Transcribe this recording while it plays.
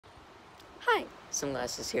Hi,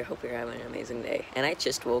 Sunglasses here, hope you're having an amazing day. And I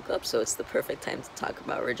just woke up, so it's the perfect time to talk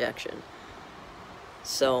about rejection.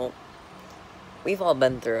 So, we've all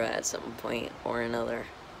been through it at some point or another.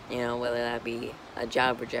 You know, whether that be a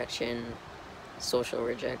job rejection, social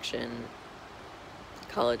rejection,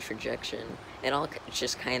 college rejection. It all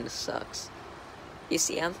just kind of sucks. You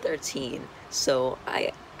see, I'm 13, so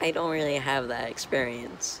I don't really have that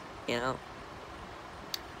experience, you know?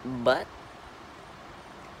 But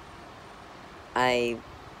I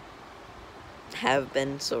have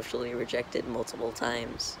been socially rejected multiple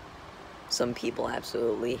times. Some people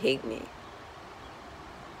absolutely hate me.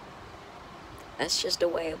 That's just a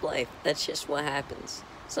way of life. That's just what happens.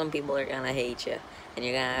 Some people are gonna hate you, and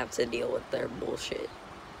you're gonna have to deal with their bullshit.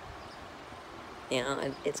 You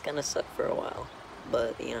know, it's gonna suck for a while,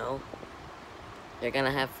 but, you know, you're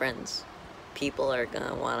gonna have friends. People are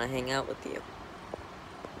gonna wanna hang out with you.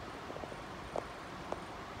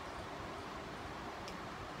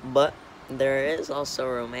 But there is also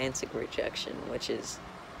romantic rejection, which is,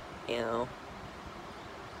 you know,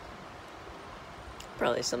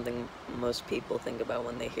 probably something most people think about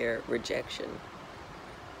when they hear rejection.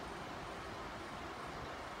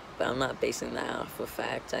 But I'm not basing that off of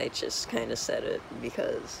fact, I just kind of said it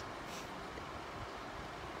because.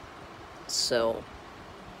 So,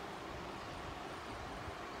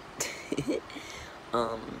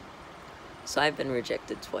 so I've been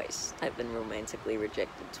rejected twice. I've been romantically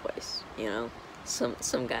rejected twice, you know? Some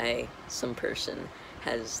guy, some person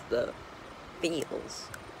has the feels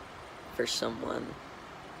for someone,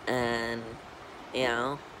 and, you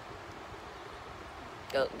know,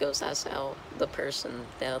 goes ask out the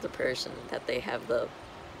other person that they have the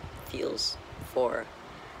feels for,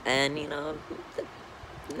 and, you know,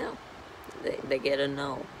 no, they get a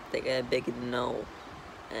no, they get a big no,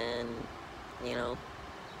 and, you know,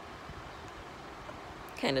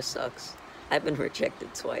 kind of sucks. I've been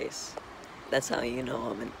rejected twice. That's how you know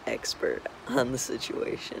I'm an expert on the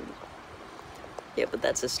situation. Yeah, but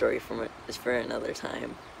that's a story for another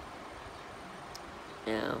time.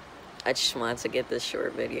 You know, I just wanted to get this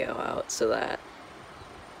short video out so that,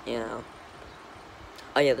 you know.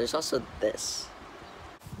 Oh yeah, there's also this.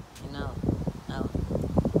 You know, oh,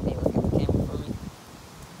 hey, look at the camera for me.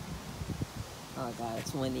 Oh god,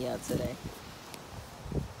 it's windy out today.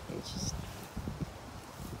 It's just.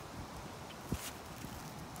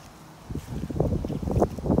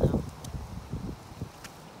 No.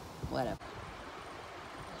 Whatever.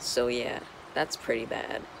 So yeah, that's pretty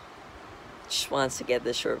bad. Just wants to get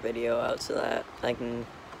this short video out so that I can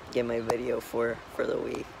get my video for the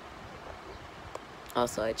week.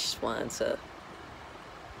 Also, I just wanted to.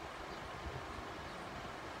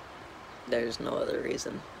 There's no other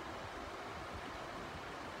reason.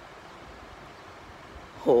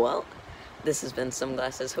 Well, this has been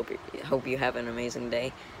Sunglasses. Hope you have an amazing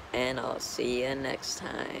day, and I'll see you next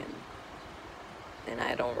time. And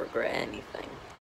I don't regret anything.